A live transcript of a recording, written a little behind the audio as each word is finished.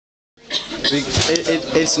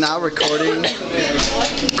It's now recording.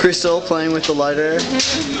 Crystal playing with the lighter.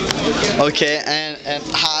 Okay, and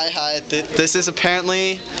hi. This is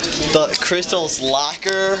apparently the Crystal's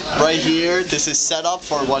locker right here. This is set up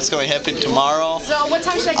for what's going to happen tomorrow. So what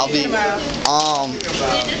time should I get tomorrow?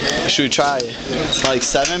 Should we try like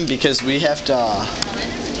 7 because we have to.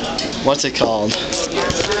 What's it called?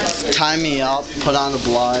 Tie me up, put on the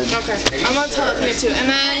blood. Okay, I'm gonna tell it here too. And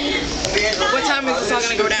then, what time is this all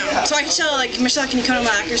gonna go down? So I can tell, like, Michelle, can you come to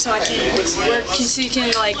my locker so I can work, so you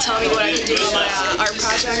can, like, tell me what I can do with my art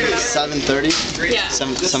project or whatever? 7:30? Yeah.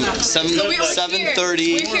 7:30. We're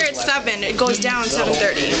here at 7. It goes down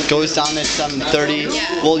 7:30. Goes down at 7:30.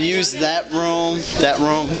 Yeah. We'll use that room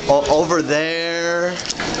over there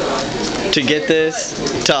to get this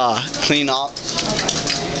to clean up.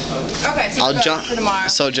 Okay, so I'll we'll jump for tomorrow.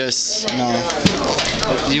 So just no.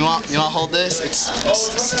 You want to hold this? It's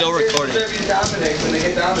still recording. Oh,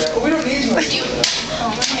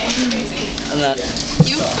 And then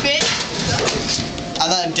you fit.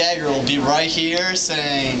 And then Dagger will be right here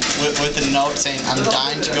saying with a note saying I'm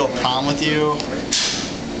dying to go prom with you.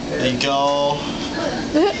 There you go.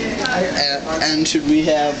 And should we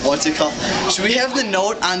have, what's it called? Should we have the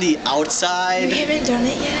note on the outside? We haven't done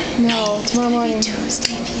it yet. No, tomorrow morning.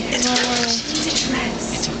 Tuesday, Peter. Tomorrow morning. She needs a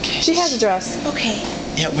dress. It's okay. She has a dress. Okay.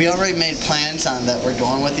 Yeah, we already made plans on that we're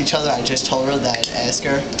going with each other. I just told her that I'd ask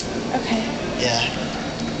her. Okay. Yeah.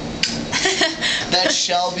 That's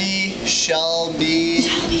Shelby.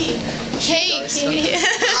 Hey, Katie.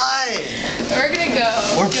 Hi. We're gonna go.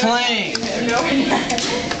 We're playing. No, we're not.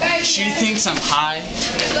 She thinks I'm high.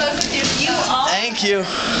 If you all. Thank you.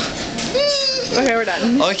 Okay, we're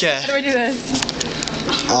done. Okay. How do we do this?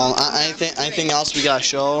 Anything else we gotta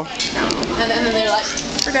show? And then they're like,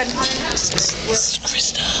 we're good. This is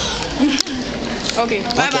Krista. Okay,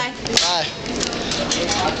 bye-bye. Bye.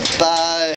 Bye.